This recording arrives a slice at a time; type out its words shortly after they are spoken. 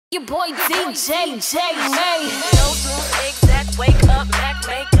Your boy DJ May. No snooze, exact, wake up, Mac,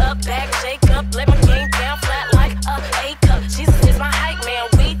 makeup, back, shake up, let my game down flat like a cup. Jesus is my hype man,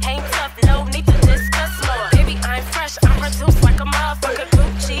 we ain't tough, no need to discuss more. Baby, I'm fresh, I'm produced like a motherfucker.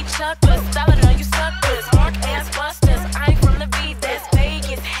 Gucci, Chuckers, styling on you suckers, mark ass busters. I'm from the V, that's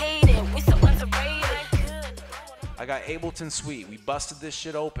Vegas, hated, we so underrated. I got Ableton Suite. We busted this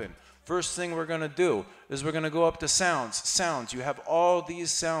shit open. First thing we're gonna do is we're gonna go up to sounds. Sounds, you have all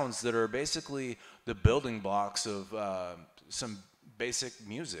these sounds that are basically the building blocks of some basic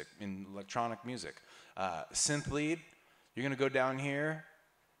music, in electronic music. Synth lead, you're gonna go down here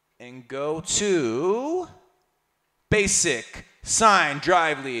and go to basic sine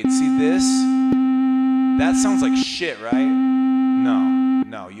drive lead. See this? That sounds like shit, right?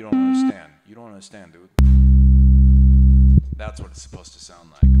 No, you don't understand. You don't understand, dude. That's what it's supposed to sound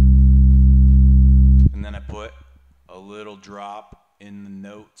like. And then I put a little drop in the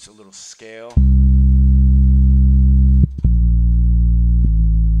notes, a little scale.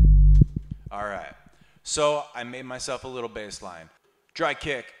 All right, so I made myself a little bass line. Dry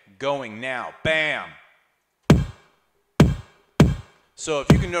kick, going now, bam. So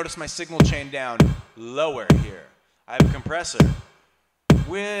if you can notice my signal chain down lower here, I have a compressor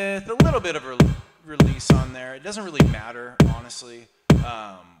with a little bit of a release on there. It doesn't really matter, honestly,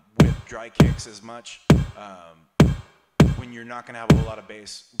 with dry kicks as much when you're not gonna have a whole lot of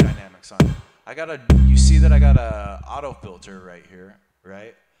bass dynamics on it. You see that I got a auto filter right here,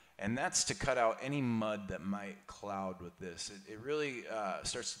 right? And that's to cut out any mud that might cloud with this. It really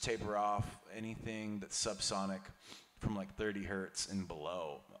starts to taper off anything that's subsonic from like 30 hertz and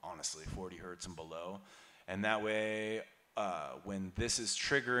below, honestly, 40 hertz and below. And that way, when this is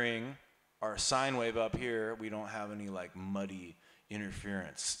triggering our sine wave up here, we don't have any like muddy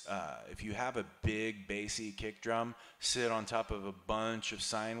interference. If you have a big bassy kick drum sit on top of a bunch of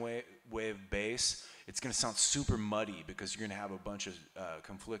sine wave bass, it's gonna sound super muddy because you're gonna have a bunch of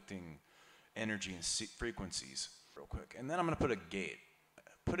conflicting energy and frequencies. Real quick, and then I'm gonna put a gate.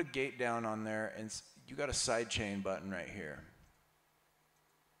 Put a gate down on there, and you got a sidechain button right here.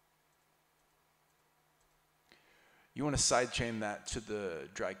 You want to sidechain that to the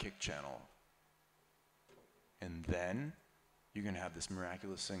dry kick channel. And then you're going to have this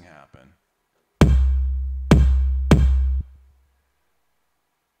miraculous thing happen.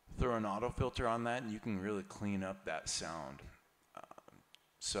 Throw an auto filter on that and you can really clean up that sound.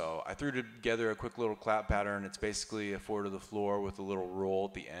 So I threw together a quick little clap pattern. It's basically a 4 to the floor with a little roll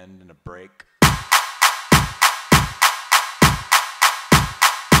at the end and a break.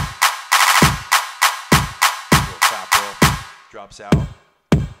 Little clap roll drops out.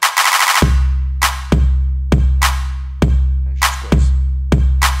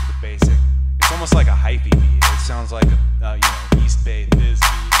 Basic. It's almost like a hyphy beat. It sounds like a East Bay Fizz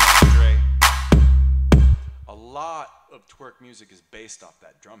beat, Dre. A lot of twerk music is based off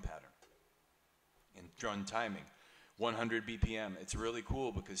that drum pattern and drum timing. 100 BPM. It's really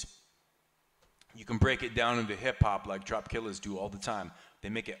cool because you can break it down into hip hop like Tropkillaz do all the time. They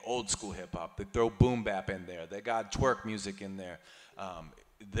make it old school hip hop. They throw boom bap in there. They got twerk music in there.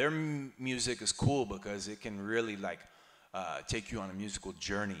 Their music is cool because it can really like take you on a musical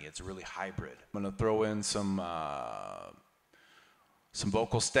journey. It's really hybrid. I'm gonna throw in some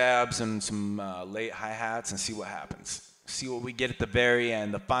vocal stabs and some late hi-hats and see what happens. See what we get at the very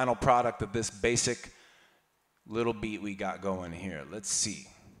end, the final product of this basic little beat we got going here. Let's see.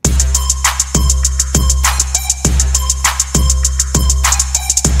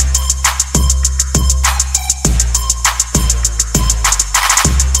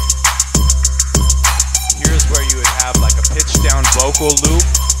 Pitch down vocal loop,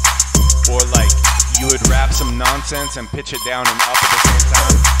 or like you would rap some nonsense and pitch it down and up at the same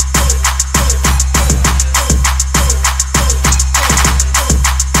time.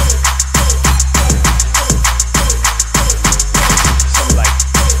 Some like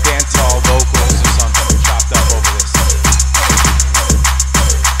dancehall vocals or something chopped up over this.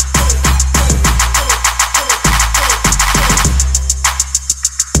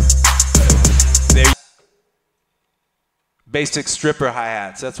 Basic stripper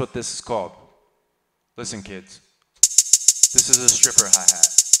hi-hats, that's what this is called. Listen, kids, this is a stripper hi-hat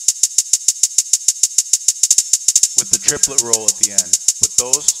with the triplet roll at the end. But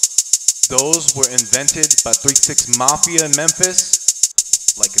those were invented by 3-6 Mafia in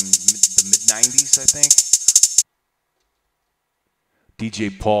Memphis, like in the mid-90s, I think.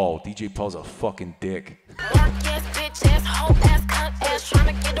 DJ Paul's a fucking dick. Work ass, bitch ass, hoe ass, cunt ass,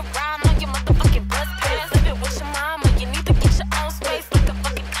 tryna get